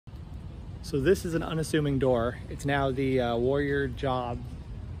So this is an unassuming door. It's now the Warrior Job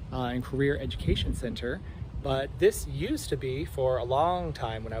and Career Education Center, but this used to be, for a long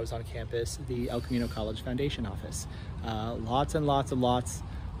time when I was on campus, the El Camino College Foundation office. Lots and lots and lots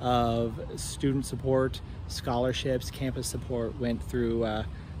of student support, scholarships, campus support went through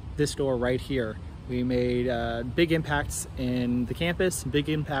this door right here. We made big impacts in the campus, big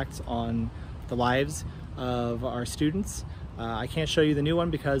impacts on the lives of our students. I can't show you the new one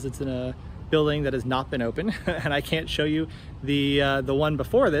because it's in a building that has not been open, and I can't show you the one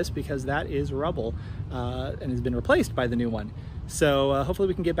before this because that is rubble and has been replaced by the new one. So hopefully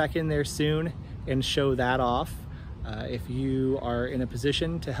we can get back in there soon and show that off. If you are in a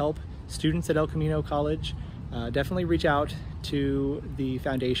position to help students at El Camino College, definitely reach out to the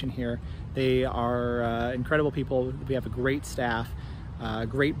foundation here. They are incredible people. We have a great staff,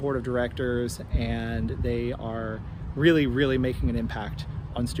 great board of directors, and they are really making an impact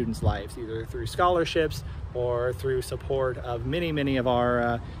on students' lives, either through scholarships or through support of many of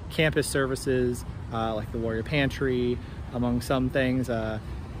our campus services, like the Warrior Pantry, among some things.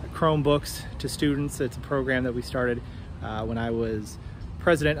 Chromebooks to students. It's a program that we started when I was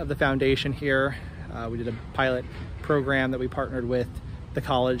president of the foundation here. We did a pilot program that we partnered with the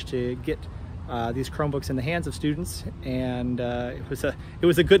college to get these Chromebooks in the hands of students, and it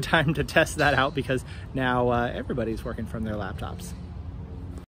was a good time to test that out because now everybody's working from their laptops.